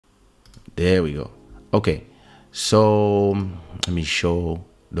There we go. Okay, so let me show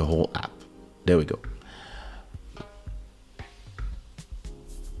the whole app. There we go.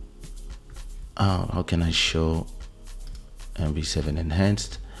 How can I show MV7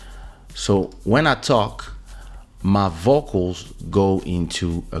 enhanced? So when I talk, my vocals go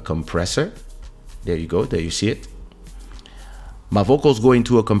into a compressor. There you go. There you see it. My vocals go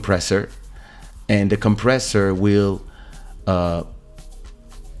into a compressor, and the compressor will,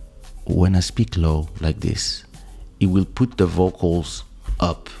 when I speak low like this, it will put the vocals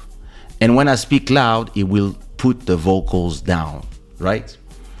up. And when I speak loud, it will put the vocals down, right?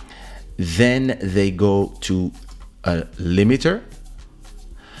 Then they go to a limiter.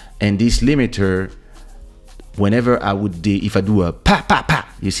 And this limiter, whenever if I do a pa, pa, pa,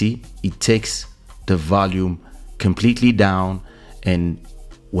 you see, it takes the volume completely down. And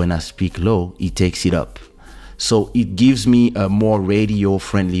when I speak low, it takes it up. So it gives me a more radio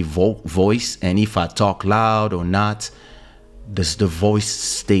friendly voice. And if I talk loud or not, does the voice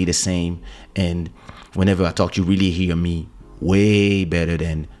stay the same? And whenever I talk, you really hear me way better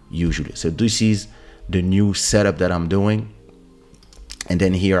than usually. So this is the new setup that I'm doing. And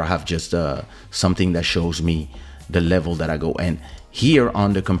then here I have just something that shows me the level that I go. And here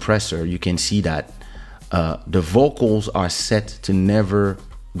on the compressor, you can see that the vocals are set to never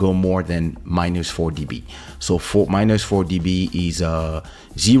go more than -4 dB. So for -4 dB is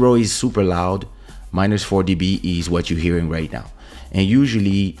 0 is super loud, -4 dB is what you're hearing right now. And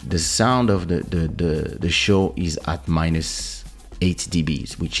usually the sound of the show is at -8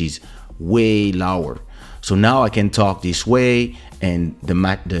 dBs, which is way lower. So now I can talk this way, and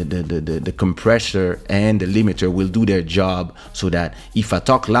the compressor and the limiter will do their job, so that if I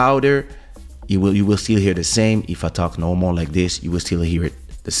talk louder, you will still hear the same. If I talk normal like this, you will still hear it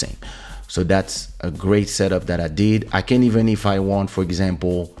the same. So that's a great setup that I did. I can even, if I want, for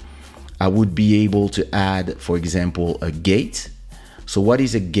example, I would be able to add, for example, a gate. So what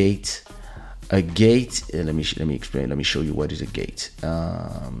is a gate? A gate, let me explain. Let me show you what is a gate.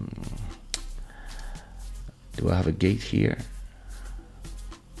 Do I have a gate here?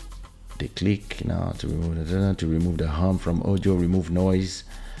 They click now to remove the hum from audio, remove noise.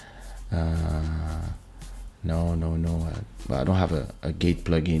 No, but I don't have a gate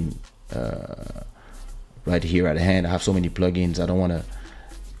plugin right here at hand. I have so many plugins. I don't want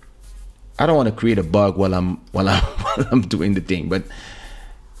to create a bug while I'm doing the thing. But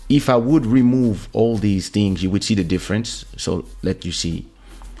if I would remove all these things, you would see the difference. So let you see.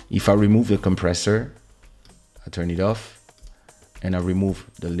 If I remove the compressor, I turn it off, and I remove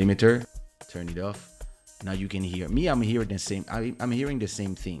the limiter, turn it off. Now you can hear me. I'm hearing the same. I'm hearing the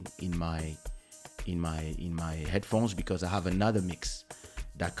same thing in my headphones, because I have another mix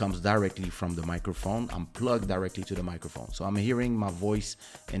that comes directly from the microphone. I'm plugged directly to the microphone, so I'm hearing my voice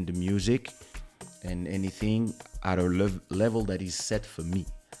and the music and anything at a level that is set for me.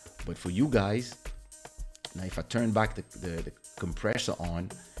 But for you guys, now if I turn back the compressor on,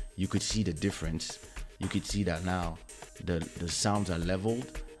 you could see the difference. You could see that now the sounds are leveled,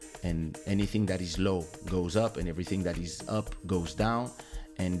 and anything that is low goes up, and everything that is up goes down.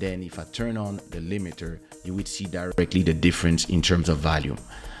 And then if I turn on the limiter, you would see directly the difference in terms of volume.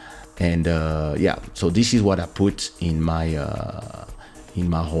 And yeah, so this is what I put in my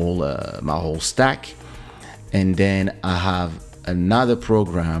whole stack. And then I have another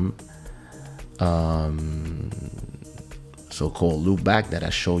program, so-called Loopback, that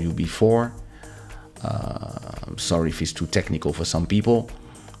I showed you before. I'm sorry if it's too technical for some people,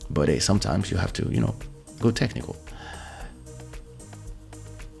 but hey, sometimes you have to, go technical.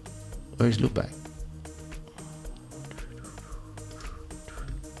 Where is Loopback?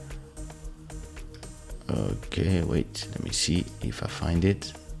 Okay, wait, let me see if I find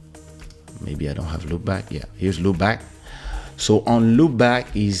it. Maybe I don't have Loopback. Yeah, here's Loopback. So on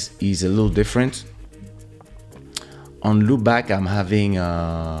Loopback is a little different. On Loopback, I'm having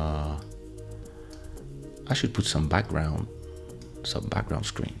I should put some background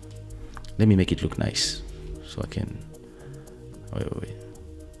screen. Let me make it look nice, so I can. Wait.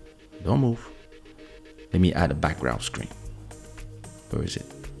 Don't move. Let me add a background screen. Where is it?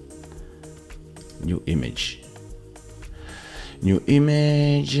 New image. New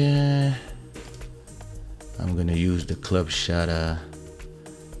image. I'm gonna use the Club Shada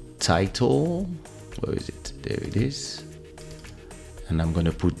title. Where is it? There it is. And I'm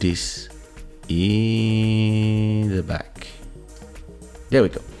gonna put this in the back. There we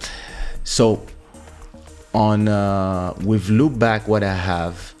go. So on with Loopback, what I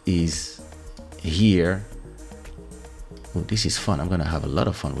have is here. Oh, this is fun. I'm gonna have a lot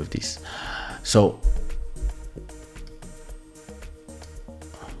of fun with this. So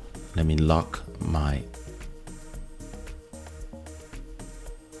Let me lock my.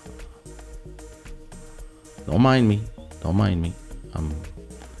 Don't mind me. Don't mind me.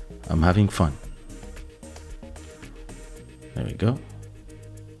 I'm having fun. There we go.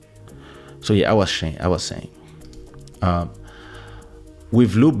 So yeah, I was saying.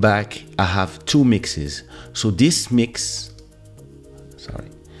 With Loopback, I have two mixes. So this mix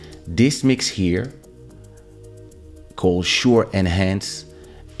here, called Sure Enhance,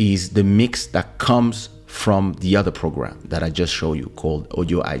 is the mix that comes from the other program that I just showed you, called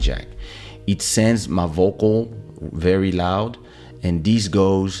Audio Hijack. It sends my vocal very loud, and this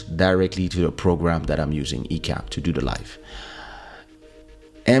goes directly to the program that I'm using, Ecamm, to do the live.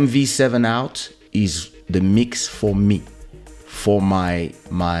 MV7 out is the mix for me, for my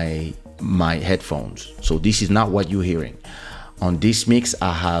headphones. So this is not what you're hearing. On this mix,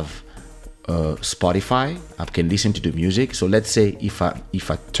 I have Spotify. I can listen to the music. So let's say if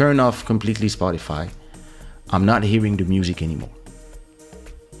I turn off completely Spotify, I'm not hearing the music anymore.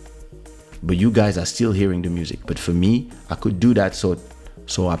 But you guys are still hearing the music. But for me, I could do that so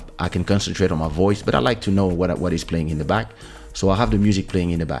I can concentrate on my voice. But I like to know what is playing in the back. So I have the music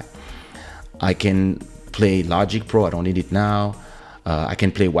playing in the back. I can play Logic Pro. I don't need it now. I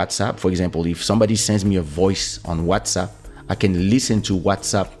can play WhatsApp. For example, if somebody sends me a voice on WhatsApp, I can listen to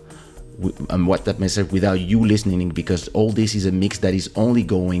WhatsApp message without you listening, because all this is a mix that is only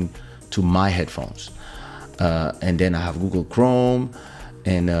going to my headphones. And then I have Google Chrome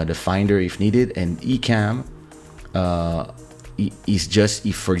and the Finder if needed. And Ecamm is just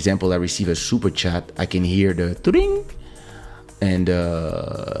if, for example, I receive a super chat, I can hear the ding. And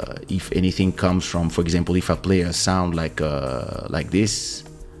if anything comes from, for example, if I play a sound like this,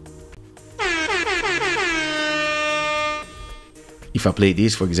 if I play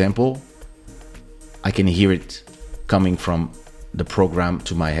this, for example, I can hear it coming from the program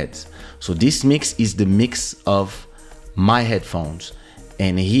to my heads. So this mix is the mix of my headphones.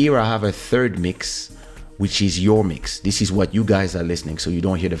 And here I have a third mix, which is your mix. This is what you guys are listening. So you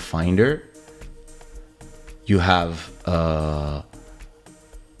don't hear the Finder. You have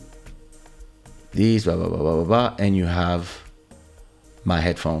these, blah, blah, blah, blah, blah, blah, and you have my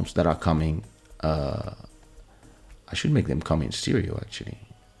headphones that are coming. I should make them come in stereo, actually.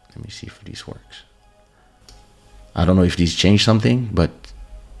 Let me see if this works. I don't know if this changed something, but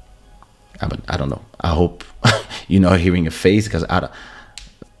I don't know. I hope you're not hearing a face, because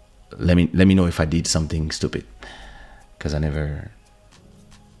let me know if I did something stupid, because I never.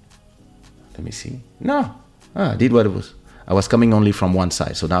 Let me see. No. I did what it was. I was coming only from one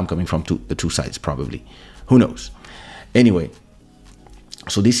side, so now I'm coming from two sides, probably. Who knows? Anyway,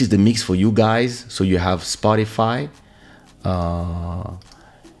 so this is the mix for you guys. So you have Spotify.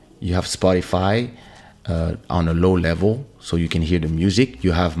 You have Spotify on a low level, so you can hear the music.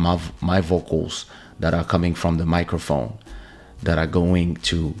 You have my vocals that are coming from the microphone that are going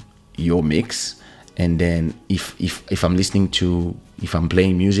to your mix. And then if I'm listening to, if I'm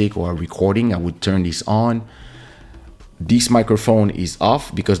playing music or recording, I would turn this on. This microphone is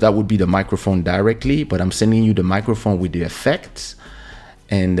off because that would be the microphone directly, but I'm sending you the microphone with the effects.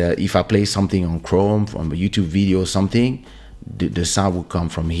 And if I play something on Chrome, from a YouTube video or something, the sound will come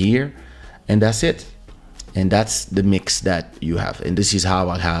from here, and that's it. And that's the mix that you have. And this is how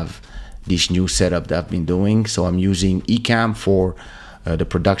I have this new setup that I've been doing. So I'm using Ecamm for the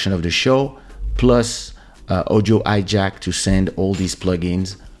production of the show, plus Audio Hijack to send all these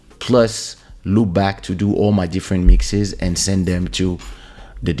plugins, plus Loopback to do all my different mixes and send them to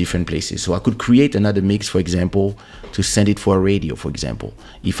the different places. So I could create another mix, for example, to send it for a radio, for example,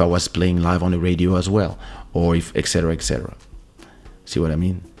 if I was playing live on the radio as well, or if etc. etc. See what I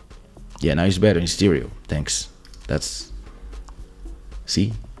mean? Yeah, now it's better in stereo. Thanks. That's,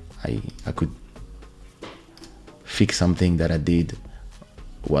 see, I could fix something that I did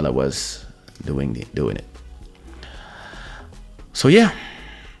while I was doing it. So yeah,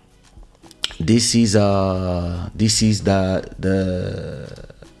 this is the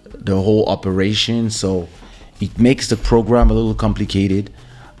whole operation. So it makes the program a little complicated.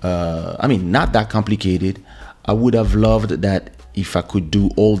 I mean, not that complicated. I would have loved that if I could do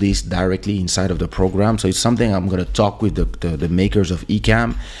all this directly inside of the program. So it's something I'm going to talk with the makers of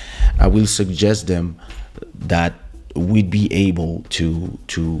Ecamm. I will suggest them that we'd be able to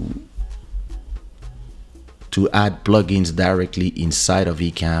add plugins directly inside of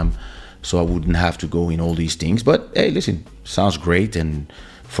Ecamm, so I wouldn't have to go in all these things. But hey, listen, sounds great. And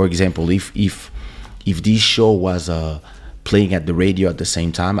for example, if this show was playing at the radio at the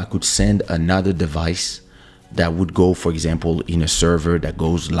same time, I could send another device that would go, for example, in a server that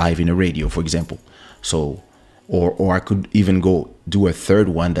goes live in a radio, for example. So or I could even go do a third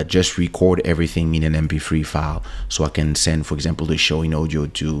one that just record everything in an MP3 file, so I can send, for example, the show in audio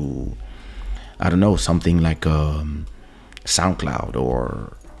to, I don't know, something like SoundCloud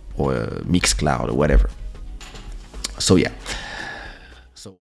or Mixcloud or whatever. So yeah,